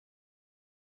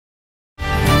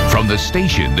from the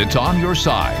station that's on your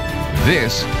side.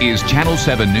 This is Channel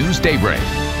 7 News Daybreak.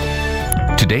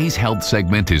 Today's health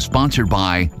segment is sponsored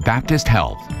by Baptist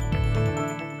Health.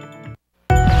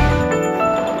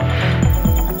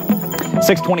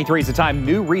 6:23 is the time.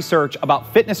 New research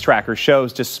about fitness trackers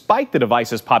shows despite the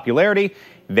device's popularity,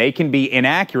 they can be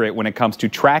inaccurate when it comes to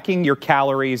tracking your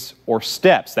calories or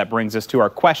steps. That brings us to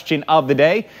our question of the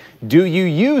day. Do you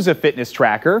use a fitness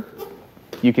tracker?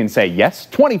 You can say yes,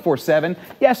 24/7,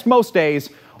 yes, most days,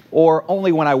 or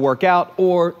only when I work out,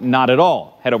 or not at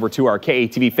all. Head over to our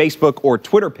KATV Facebook or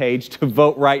Twitter page to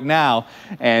vote right now.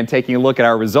 And taking a look at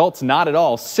our results, not at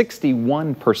all,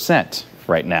 61%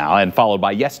 right now, and followed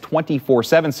by yes,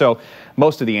 24/7. So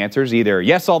most of the answers either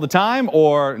yes all the time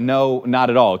or no, not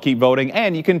at all. Keep voting,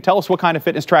 and you can tell us what kind of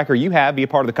fitness tracker you have. Be a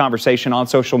part of the conversation on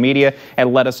social media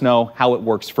and let us know how it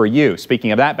works for you.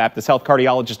 Speaking of that, Baptist Health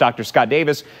cardiologist Dr. Scott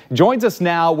Davis joins us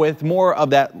now with more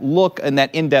of that look and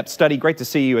that in-depth study. Great to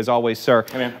see you as always, sir.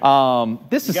 Hey, man.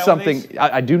 This is something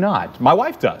I do not. My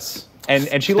wife does.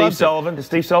 And she loves Sullivan. Does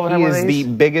Steve Sullivan He have one is of the these?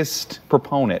 biggest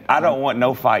proponent. I don't want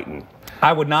no fighting.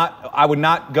 I would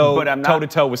not go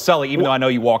toe-to-toe with Sully, even though I know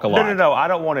you walk a lot. No. I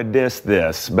don't want to diss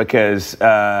this because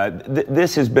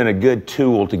this has been a good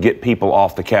tool to get people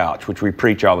off the couch, which we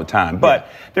preach all the time. But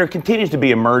there continues to be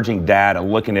emerging data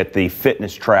looking at the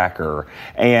fitness tracker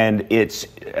and its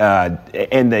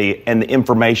and the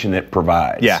information that it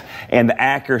provides. Yeah. And the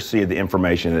accuracy of the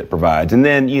information that it provides. And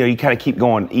then you kind of keep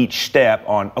going each step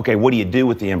on, okay, what do you do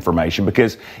with the information?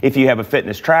 Because if you have a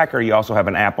fitness tracker, you also have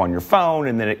an app on your phone,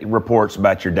 and then it reports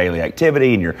about your daily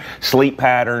activity and your sleep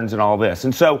patterns and all this.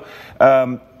 And so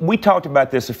we talked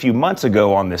about this a few months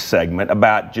ago on this segment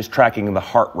about just tracking the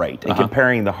heart rate and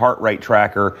comparing the heart rate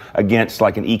tracker against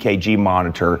like an EKG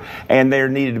monitor, and there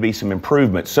needed to be some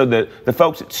improvements. So the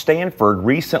folks at Stanford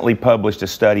recently published a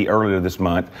study earlier this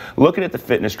month looking at the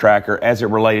fitness tracker as it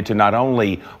related to not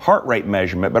only heart rate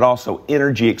measurement but also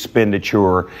energy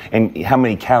expenditure and how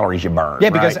many calories you burn. Yeah,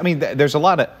 because I mean, there's a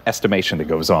lot of estimation that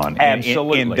goes on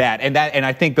Absolutely. in that, and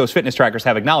I think those fitness trackers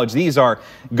have acknowledged these are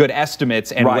good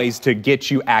estimates and ways to get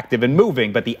you active and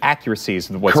moving, but the accuracy is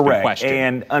what's been questioned.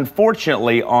 And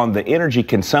unfortunately, on the energy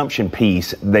consumption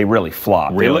piece, they really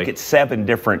flopped. Really? They looked at 7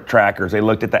 different trackers. They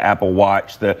looked at the Apple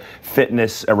Watch, the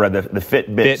fitness, or the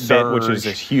Fitbit Surge, which is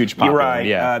a huge popular. You're right.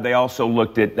 Yeah. They also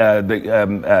looked at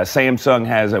Samsung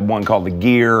has one called the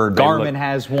Gear. Garmin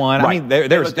has one. Right. I mean,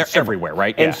 they're everywhere,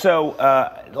 right? And so,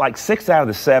 like 6 out of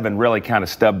the 7 really kind of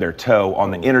stubbed their toe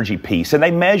on the energy piece. And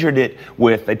they measured it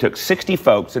they took 60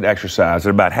 folks that exercise,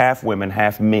 they're about half women,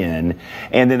 half men,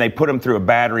 and then they put them through a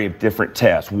battery of different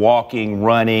tests, walking,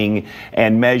 running,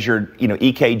 and measured,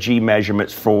 EKG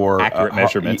measurements for accurate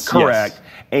measurements. Correct. Yes.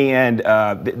 And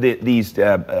these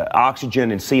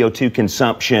oxygen and CO2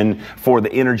 consumption for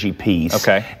the energy piece.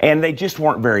 Okay. And they just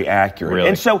weren't very accurate. Really?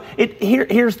 And so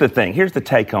here's the thing. Here's the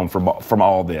take home from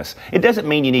all this. It doesn't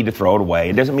mean you need to throw it away.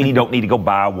 It doesn't mean you don't need to go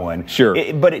buy one. Sure.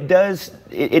 But it does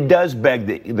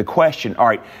beg the question, all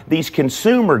right, these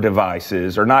consumer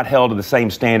devices are not held to the same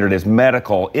standard as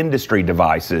medical industry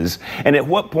devices. And at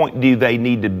what point do they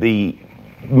need to be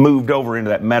moved over into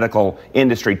that medical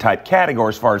industry type category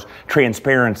as far as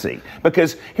transparency?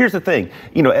 Because here's the thing,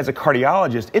 as a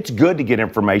cardiologist, it's good to get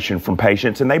information from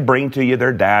patients, and they bring to you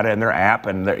their data and their app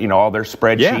and their, all their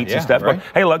spreadsheets and stuff. Right.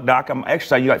 Like, hey, look, doc, I'm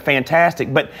exercising. You're like,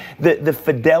 fantastic. But the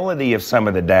fidelity of some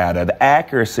of the data, the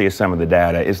accuracy of some of the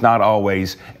data is not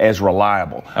always as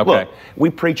reliable. Okay. Look,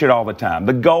 we preach it all the time.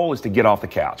 The goal is to get off the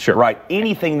couch. Sure. Right?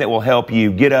 Anything that will help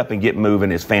you get up and get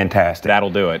moving is fantastic.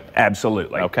 That'll do it.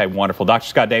 Absolutely. Okay, wonderful.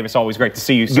 Dr. Scott Davis, always great to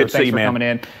see you, sir. Good to see Thanks you, for man. coming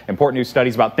in. Important news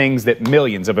studies about things that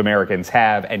millions of Americans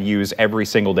have and use every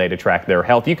single day to track their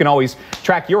health. You can always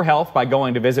track your health by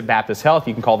going to visit Baptist Health.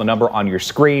 You can call the number on your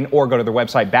screen or go to their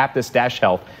website,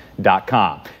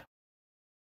 baptist-health.com.